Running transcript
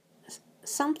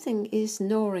something is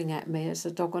gnawing at me as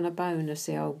a dog on a bone, as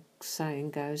the old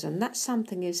saying goes, and that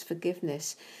something is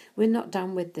forgiveness. We're not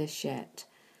done with this yet.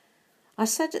 I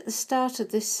said at the start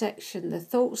of this section, the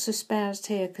thoughts espoused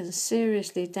here can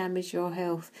seriously damage your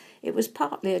health. It was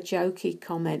partly a jokey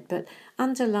comment, but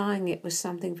underlying it was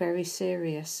something very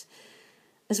serious.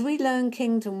 As we learn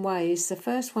kingdom ways, the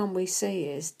first one we see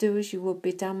is do as you would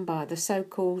be done by, the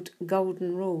so-called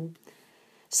golden rule.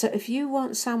 So if you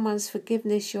want someone's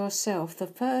forgiveness yourself, the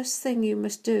first thing you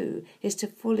must do is to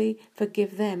fully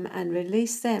forgive them and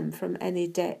release them from any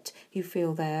debt you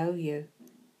feel they owe you.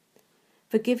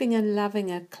 Forgiving and loving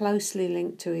are closely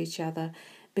linked to each other,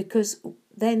 because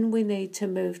then we need to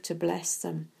move to bless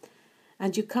them.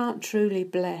 And you can't truly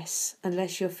bless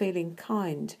unless you're feeling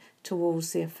kind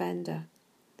towards the offender.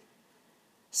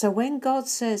 So when God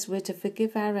says we're to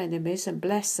forgive our enemies and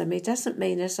bless them, He doesn't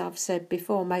mean, as I've said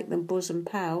before, make them bosom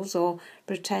pals or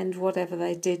pretend whatever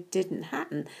they did didn't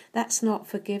happen. That's not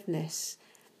forgiveness.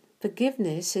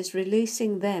 Forgiveness is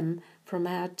releasing them from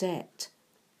our debt,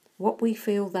 what we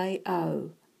feel they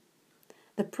owe.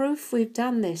 The proof we've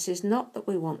done this is not that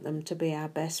we want them to be our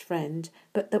best friend,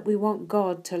 but that we want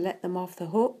God to let them off the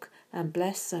hook and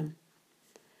bless them.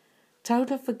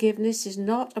 Total forgiveness is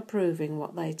not approving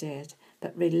what they did,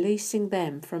 but releasing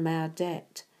them from our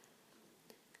debt.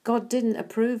 God didn't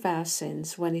approve our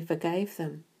sins when He forgave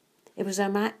them. It was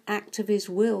an act of His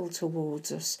will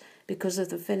towards us because of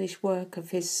the finished work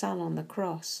of His Son on the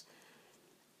cross.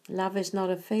 Love is not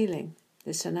a feeling,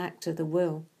 it's an act of the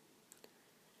will.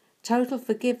 Total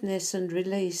forgiveness and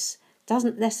release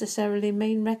doesn't necessarily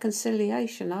mean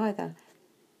reconciliation either.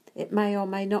 It may or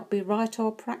may not be right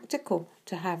or practical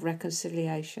to have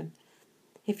reconciliation.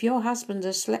 If your husband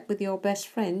has slept with your best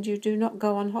friend, you do not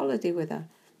go on holiday with her.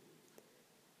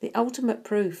 The ultimate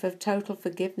proof of total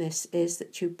forgiveness is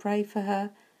that you pray for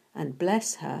her and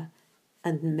bless her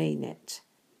and mean it.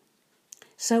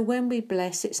 So when we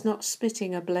bless, it's not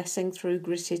spitting a blessing through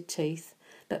gritted teeth,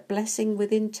 but blessing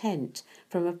with intent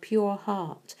from a pure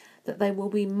heart, that they will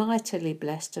be mightily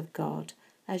blessed of God,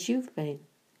 as you've been.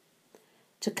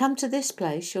 To come to this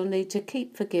place, you'll need to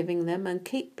keep forgiving them and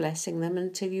keep blessing them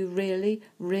until you really,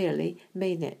 really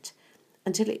mean it,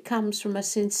 until it comes from a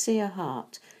sincere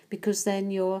heart, because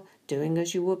then you're doing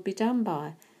as you would be done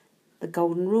by, the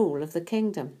golden rule of the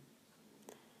kingdom.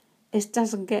 It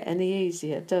doesn't get any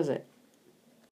easier, does it?